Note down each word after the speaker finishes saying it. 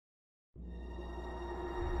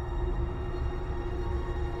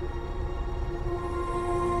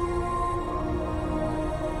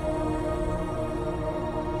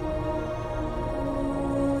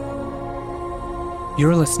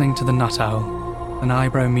You're listening to The Nut Owl, an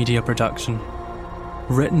Eyebrow Media production.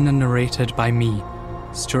 Written and narrated by me,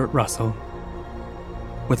 Stuart Russell.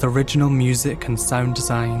 With original music and sound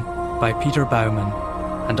design by Peter Baumann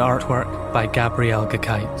and artwork by Gabrielle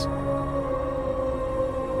Gakite.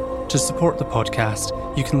 To support the podcast,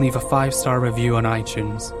 you can leave a 5-star review on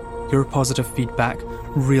iTunes. Your positive feedback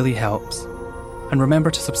really helps. And remember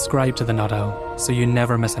to subscribe to The Nut Owl so you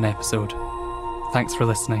never miss an episode. Thanks for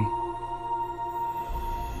listening.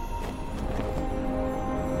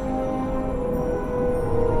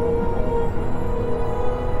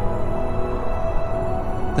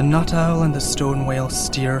 The Nut Owl and the Stone Whale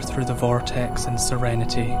steer through the vortex in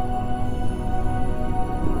serenity.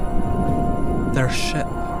 Their ship,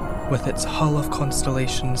 with its hull of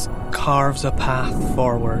constellations, carves a path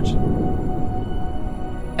forward.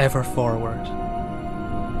 Ever forward.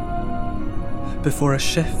 Before a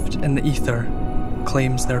shift in the ether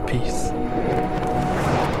claims their peace.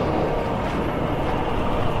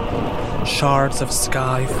 Shards of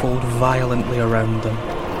sky fold violently around them.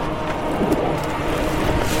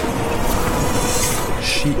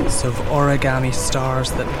 Sheets of origami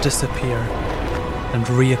stars that disappear and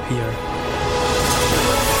reappear.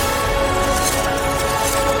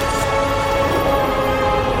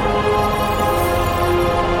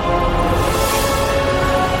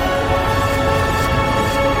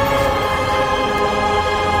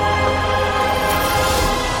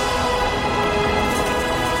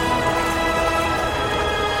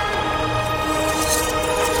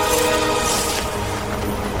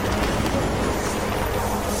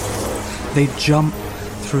 They jump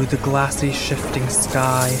through the glassy, shifting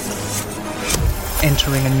sky,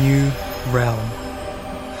 entering a new realm.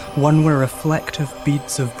 One where reflective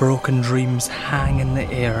beads of broken dreams hang in the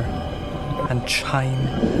air and chime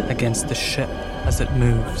against the ship as it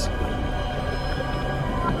moves.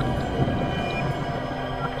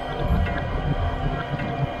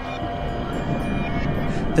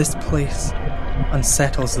 This place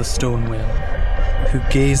unsettles the stone whale, who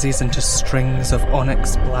gazes into strings of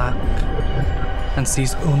onyx black and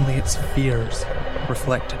sees only its fears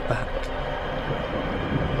reflected back.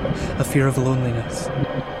 A fear of loneliness,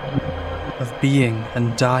 of being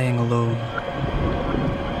and dying alone.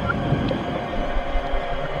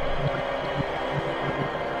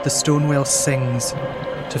 The stone whale sings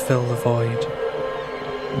to fill the void.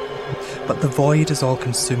 But the void is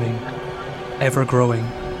all-consuming, ever-growing,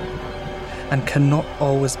 and cannot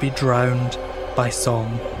always be drowned by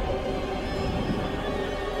song.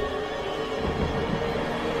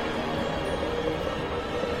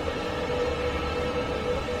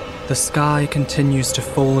 The sky continues to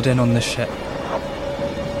fold in on the ship,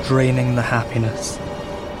 draining the happiness.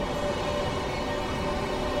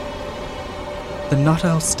 The Nut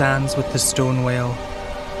Owl stands with the stone whale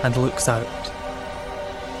and looks out,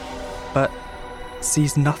 but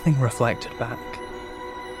sees nothing reflected back.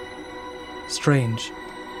 Strange.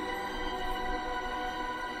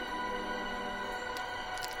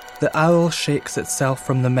 The owl shakes itself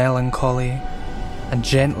from the melancholy and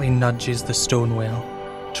gently nudges the stone whale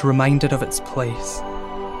to remind it of its place.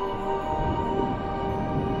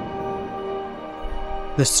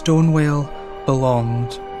 The stone whale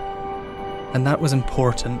belonged, and that was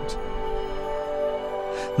important.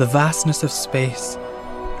 The vastness of space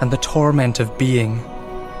and the torment of being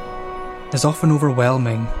is often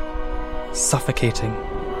overwhelming, suffocating.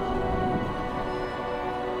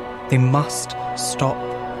 They must stop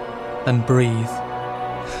and breathe.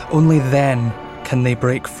 Only then can they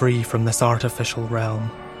break free from this artificial realm.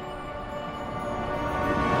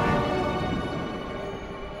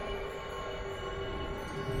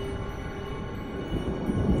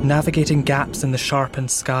 Navigating gaps in the sharpened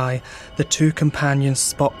sky, the two companions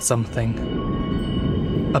spot something.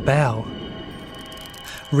 A bell.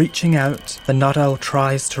 Reaching out, the Nut Owl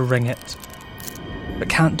tries to ring it, but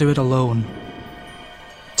can't do it alone.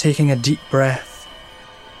 Taking a deep breath,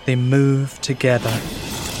 they move together.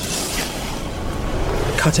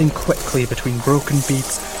 Cutting quickly between broken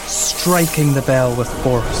beads, striking the bell with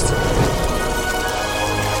force.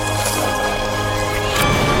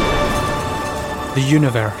 The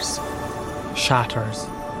universe shatters.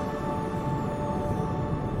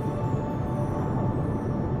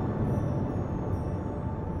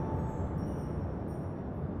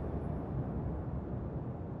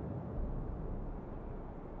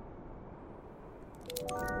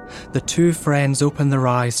 The two friends open their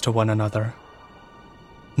eyes to one another.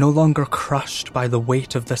 No longer crushed by the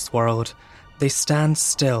weight of this world, they stand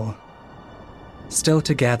still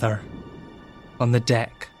together, on the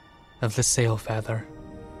deck of the sail feather.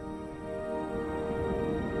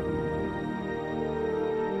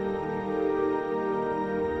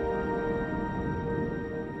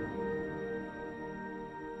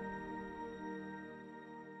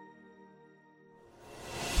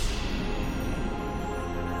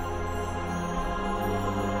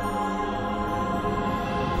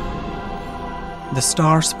 The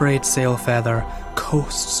star-sprayed sail feather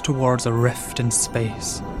coasts towards a rift in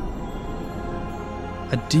space.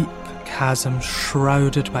 A deep chasm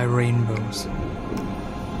shrouded by rainbows.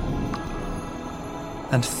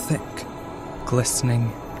 And thick,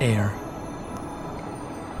 glistening air.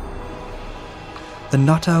 The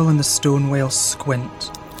nut owl and the stone whale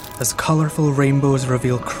squint as colourful rainbows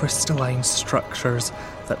reveal crystalline structures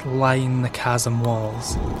that line the chasm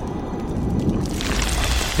walls.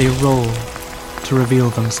 They roll to reveal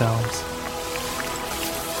themselves.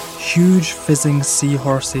 Huge fizzing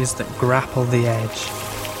seahorses that grapple the edge.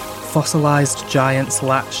 Fossilised giants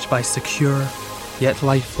latched by secure, yet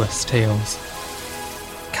lifeless tails.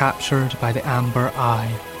 Captured by the amber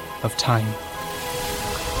eye of time.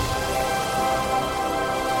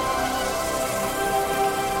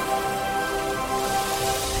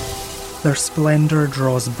 Their splendour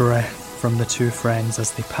draws breath from the two friends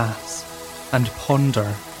as they pass, and ponder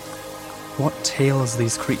what tales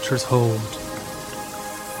these creatures hold,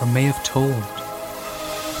 or may have told.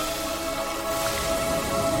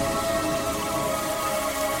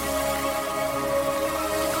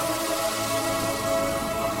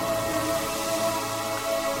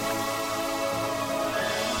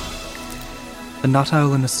 The nut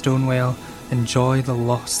owl and the stone whale enjoy the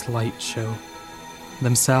lost light show,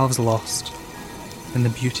 themselves lost in the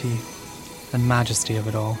beauty and majesty of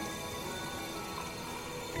it all.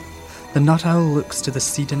 The nut owl looks to the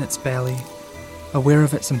seed in its belly, aware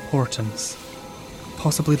of its importance,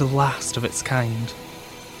 possibly the last of its kind.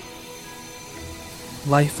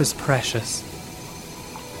 Life is precious,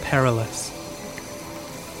 perilous.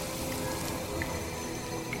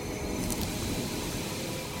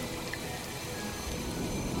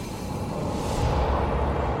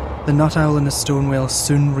 The nut owl and the stone whale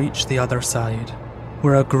soon reach the other side,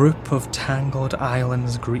 where a group of tangled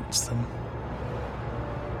islands greets them.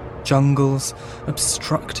 Jungles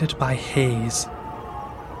obstructed by haze,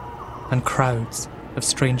 and crowds of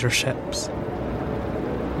stranger ships.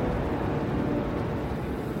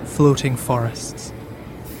 Floating forests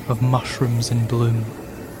of mushrooms in bloom.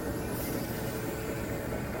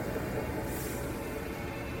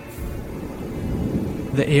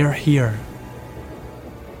 The air here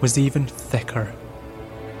was even thicker.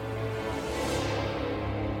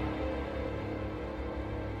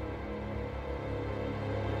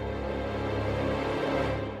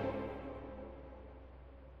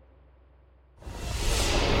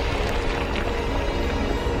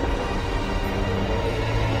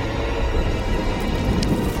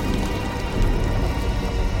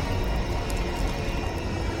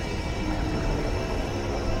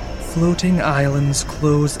 Floating islands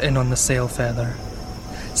close in on the sail feather.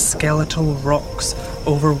 Skeletal rocks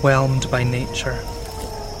overwhelmed by nature,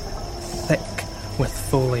 thick with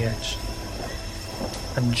foliage,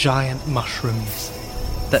 and giant mushrooms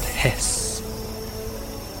that hiss.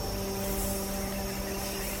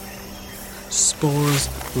 Spores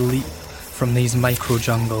leap from these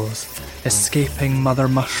micro-jungles, escaping mother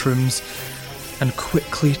mushrooms and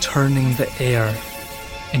quickly turning the air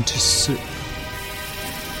into soup.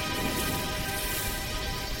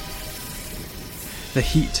 The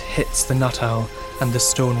heat hits the nut owl and the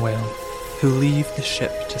stone whale, who leave the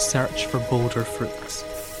ship to search for bolder fruits.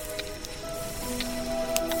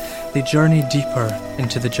 They journey deeper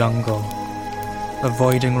into the jungle,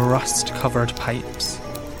 avoiding rust-covered pipes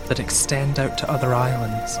that extend out to other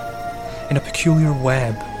islands, in a peculiar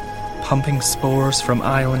web, pumping spores from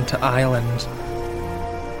island to island,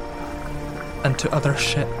 and to other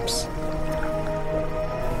ships.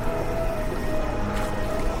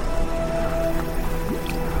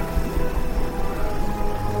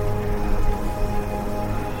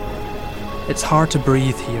 It's hard to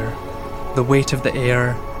breathe here. The weight of the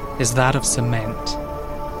air is that of cement.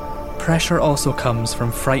 Pressure also comes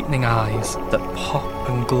from frightening eyes that pop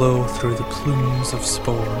and glow through the plumes of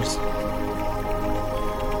spores.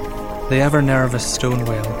 The ever-nervous stone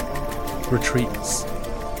whale retreats,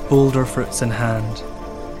 boulder fruits in hand,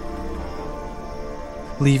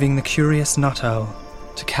 leaving the curious nut owl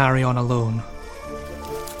to carry on alone.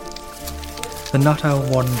 The nut owl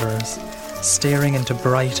wanders, staring into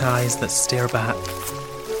bright eyes that stare back.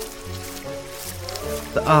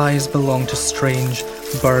 The eyes belong to strange,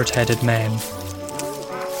 bird-headed men.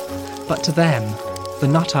 But to them, the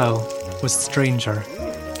nut owl was stranger.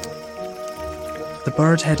 The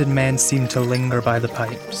bird-headed men seemed to linger by the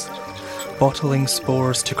pipes, bottling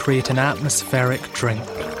spores to create an atmospheric drink.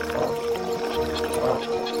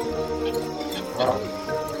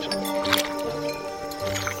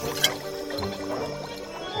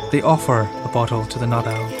 They offer a bottle to the nut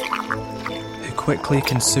owl, who quickly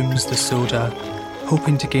consumes the soda,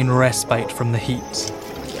 hoping to gain respite from the heat.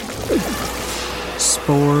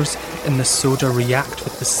 Spores in the soda react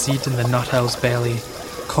with the seed in the nut owl's belly,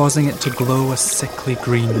 causing it to glow a sickly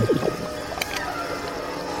green.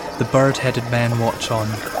 The bird-headed men watch on,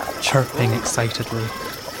 chirping excitedly.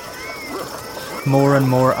 More and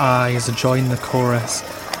more eyes join the chorus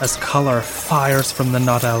as colour fires from the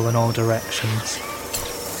nut owl in all directions.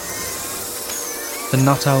 The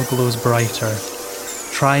nut owl glows brighter,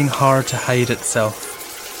 trying hard to hide itself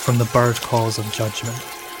from the bird calls of judgment.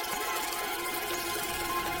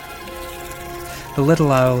 The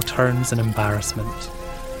little owl turns in embarrassment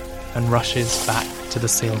and rushes back to the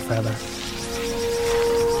sail feather.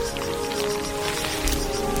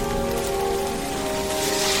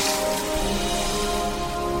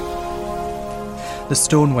 The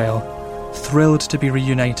stone whale, thrilled to be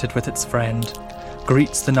reunited with its friend,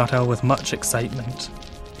 greets the nut owl with much excitement,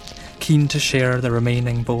 keen to share the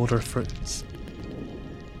remaining boulder fruits.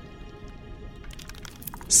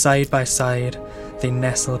 Side by side, they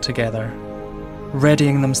nestle together,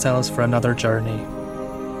 readying themselves for another journey.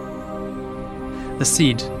 The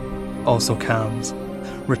seed also calms,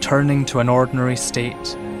 returning to an ordinary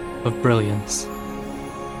state of brilliance.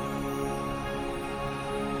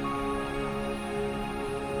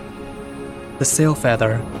 The sail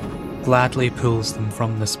feather gladly pulls them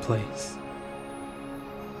from this place,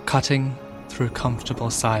 cutting through comfortable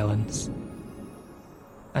silence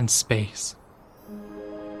and space.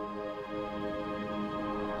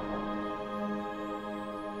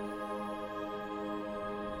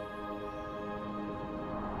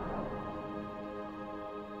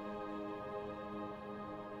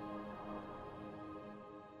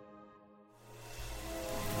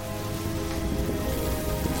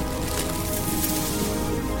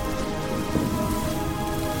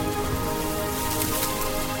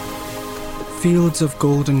 Fields of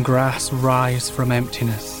golden grass rise from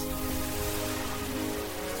emptiness,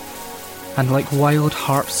 and like wild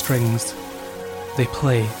harp strings, they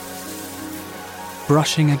play,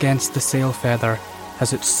 brushing against the sail feather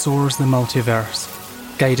as it soars the multiverse,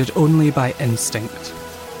 guided only by instinct.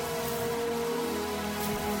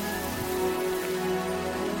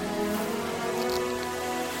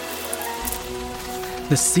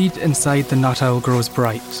 The seed inside the nut owl grows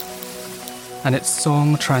bright, and its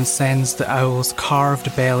song transcends the owl's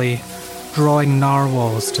carved belly, drawing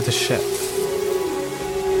narwhals to the ship.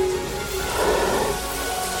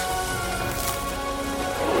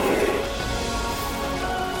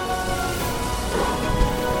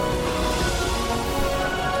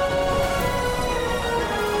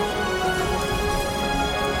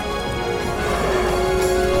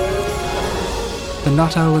 The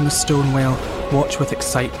nut owl and the stone whale watch with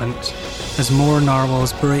excitement as more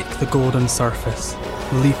narwhals break the golden surface,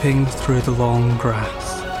 leaping through the long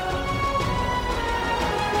grass.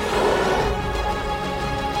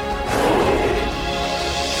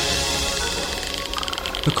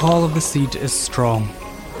 The call of the seed is strong,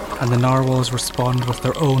 and the narwhals respond with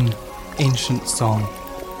their own ancient song.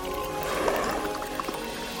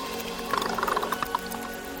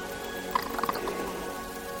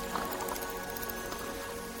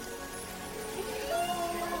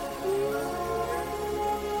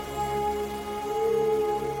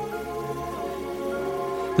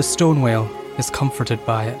 The stone whale is comforted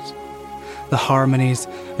by it, the harmonies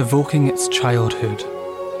evoking its childhood,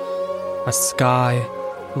 a sky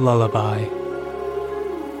lullaby.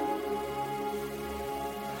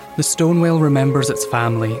 The stone whale remembers its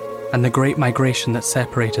family and the great migration that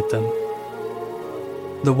separated them.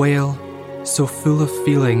 The whale, so full of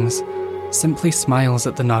feelings, simply smiles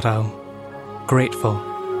at the nut owl, grateful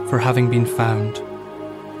for having been found.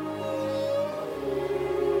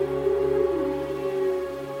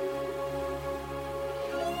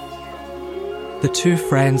 The two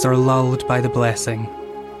friends are lulled by the blessing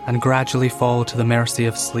and gradually fall to the mercy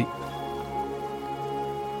of sleep.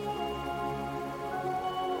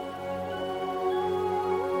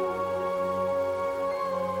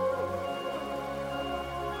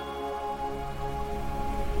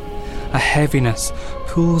 A heaviness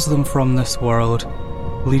pulls them from this world,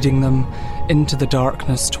 leading them into the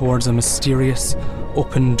darkness towards a mysterious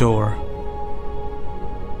open door.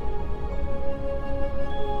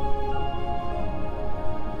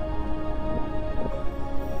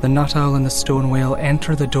 The nut owl and the stone whale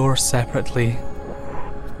enter the door separately,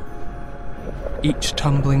 each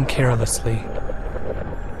tumbling carelessly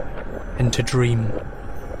into dream.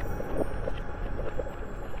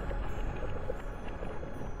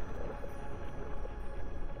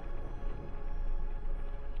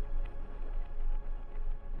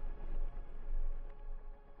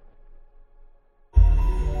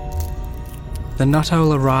 The Nut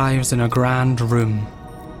Owl arrives in a grand room,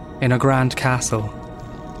 in a grand castle,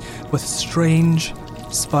 with strange,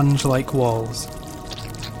 sponge-like walls,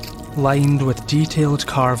 lined with detailed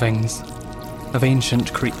carvings of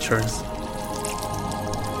ancient creatures.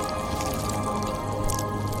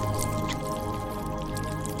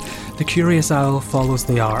 The curious owl follows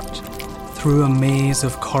the art through a maze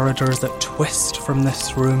of corridors that twist from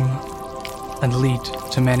this room and lead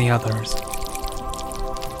to many others.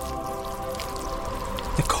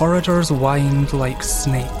 The corridors wind like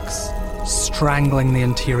snakes, strangling the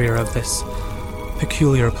interior of this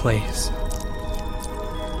peculiar place.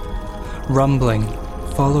 Rumbling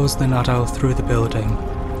follows the Nut Owl through the building,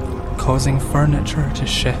 causing furniture to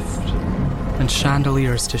shift and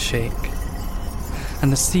chandeliers to shake,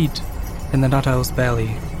 and the seed in the Nut Owl's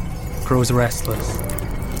belly grows restless.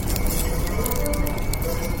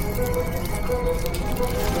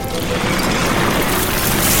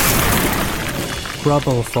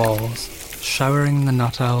 Rubble falls, showering the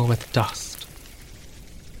Nut Owl with dust.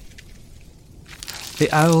 The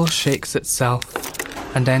owl shakes itself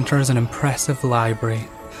and enters an impressive library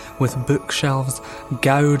with bookshelves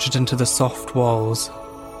gouged into the soft walls,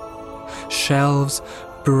 shelves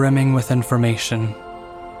brimming with information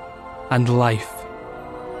and life.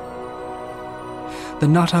 The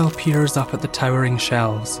Nut Owl peers up at the towering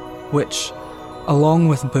shelves, which, along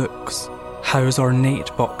with books, house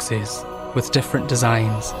ornate boxes with different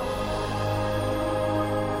designs.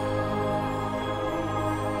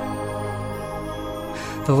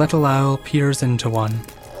 The little owl peers into one,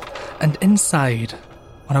 and inside,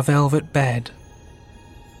 on a velvet bed,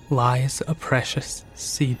 lies a precious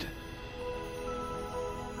seed.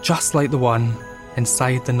 Just like the one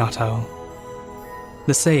inside the Nut Owl.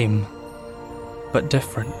 The same, but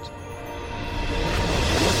different.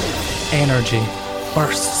 Energy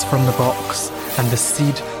bursts from the box, and the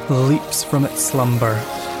seed leaps from its slumber.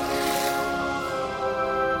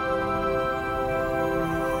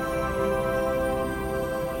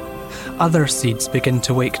 Other seeds begin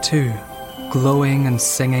to wake too, glowing and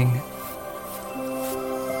singing.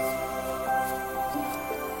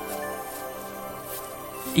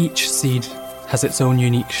 Each seed has its own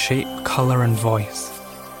unique shape, colour and voice,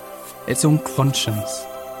 its own conscience.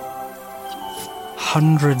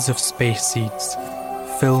 Hundreds of space seeds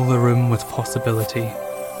fill the room with possibility.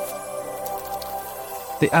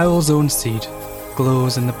 The owl's own seed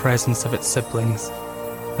glows in the presence of its siblings,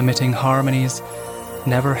 emitting harmonies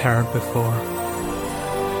never heard before.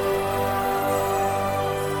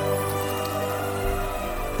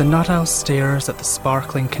 The Nut Owl stares at the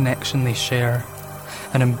sparkling connection they share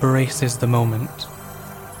and embraces the moment.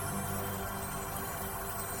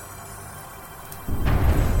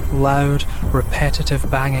 Loud,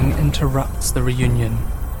 repetitive banging interrupts the reunion,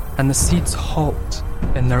 and the seeds halt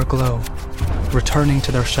in their glow, returning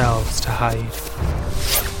to their shelves to hide.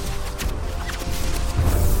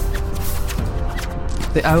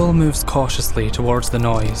 The owl moves cautiously towards the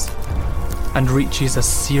noise and reaches a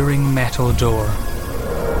searing metal door.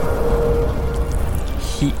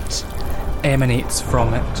 Heat emanates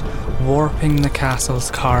from it, warping the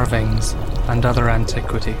castle's carvings and other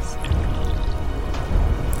antiquities.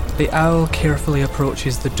 The owl carefully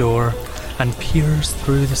approaches the door and peers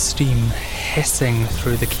through the steam hissing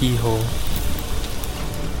through the keyhole.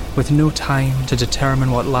 With no time to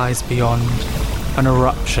determine what lies beyond, an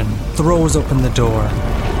eruption throws open the door,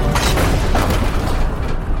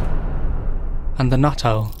 and the Nut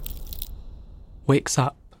Owl wakes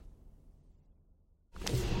up.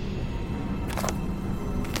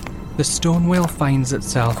 The stone whale finds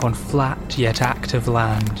itself on flat yet active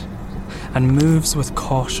land and moves with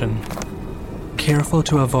caution, careful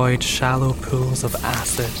to avoid shallow pools of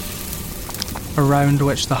acid, around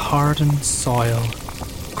which the hardened soil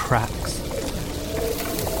cracks.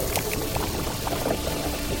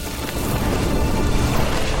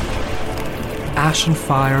 Ash and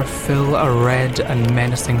fire fill a red and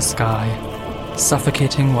menacing sky,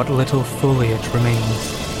 suffocating what little foliage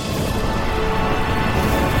remains.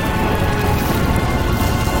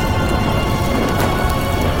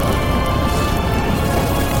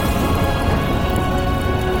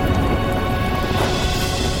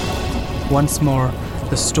 Once more,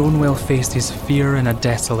 the stone whale faces fear in a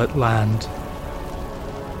desolate land.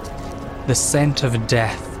 The scent of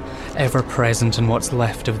death ever present in what's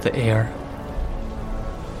left of the air.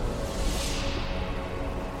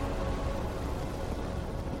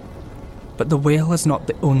 But the whale is not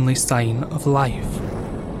the only sign of life.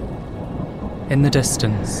 In the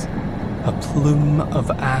distance, a plume of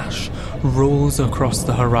ash rolls across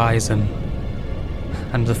the horizon,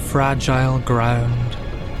 and the fragile ground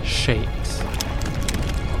shakes.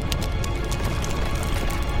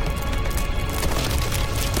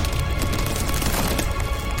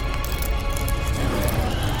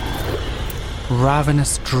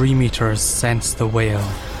 ravenous dream eaters sense the wail.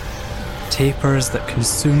 Tapers that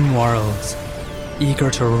consume worlds, eager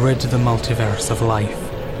to rid the multiverse of life.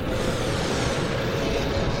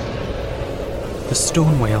 The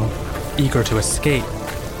stone whale, eager to escape,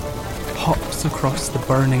 hops across the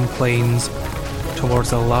burning plains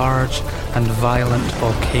towards a large and violent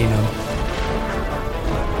volcano.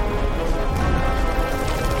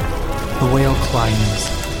 The whale climbs,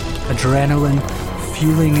 adrenaline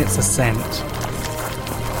fueling its ascent,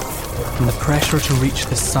 and the pressure to reach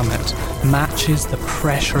the summit matches the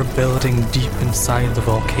pressure building deep inside the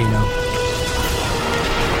volcano.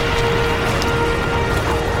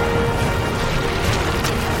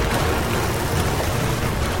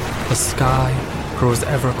 The sky grows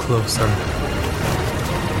ever closer.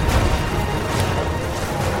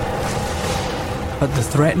 But the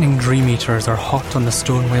threatening dream eaters are hot on the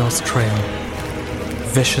stone whale's trail,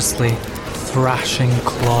 viciously thrashing,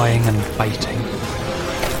 clawing, and biting.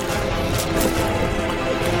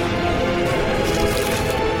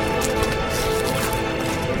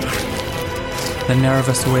 The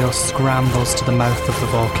nervous whale scrambles to the mouth of the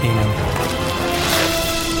volcano,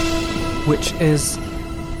 which is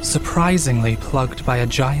surprisingly plugged by a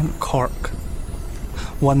giant cork,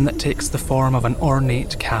 one that takes the form of an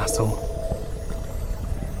ornate castle.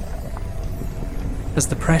 As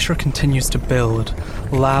the pressure continues to build,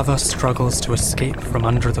 lava struggles to escape from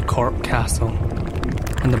under the cork castle,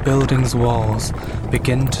 and the building's walls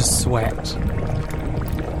begin to sweat.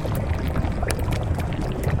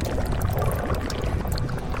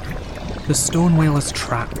 The stone whale is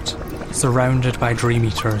trapped, surrounded by dream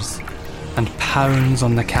eaters, and pounds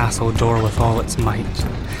on the castle door with all its might,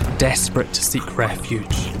 desperate to seek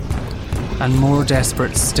refuge, and more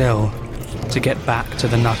desperate still to get back to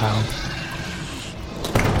the Nut Owl.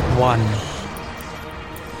 1,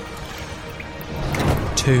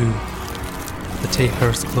 2, the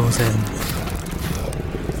tapers close in.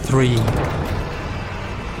 3,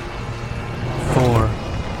 4.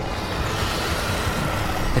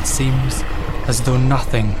 It seems as though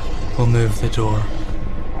nothing will move the door.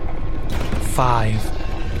 5,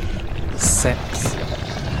 6.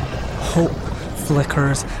 Hope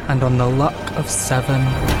flickers, and on the luck of 7,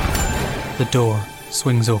 the door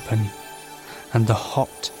swings open, and the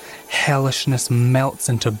hot hellishness melts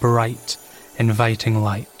into bright, inviting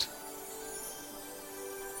light.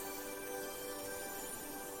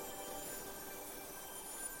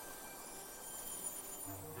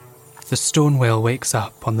 The stone whale wakes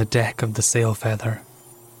up on the deck of the sail feather,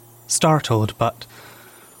 startled but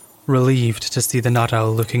relieved to see the Nut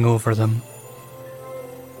Owl looking over them.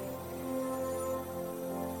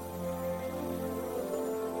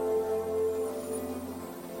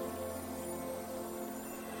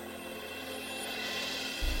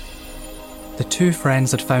 The two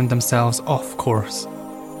friends had found themselves off course,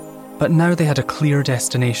 but now they had a clear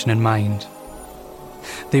destination in mind.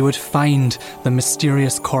 They would find the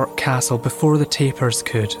mysterious cork castle before the tapers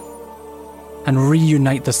could, and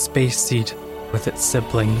reunite the space seed with its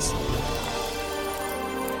siblings.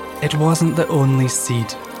 It wasn't the only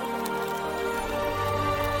seed.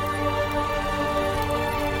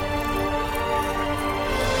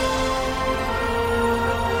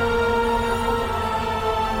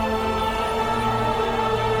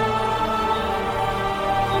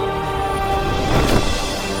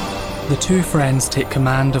 The two friends take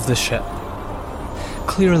command of the ship.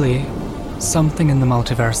 Clearly, something in the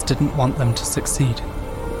multiverse didn't want them to succeed.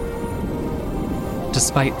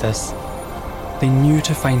 Despite this, they knew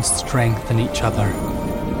to find strength in each other.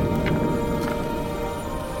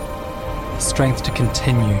 Strength to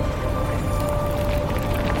continue.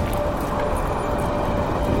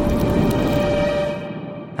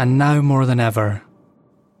 And now more than ever,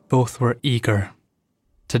 both were eager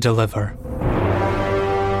to deliver.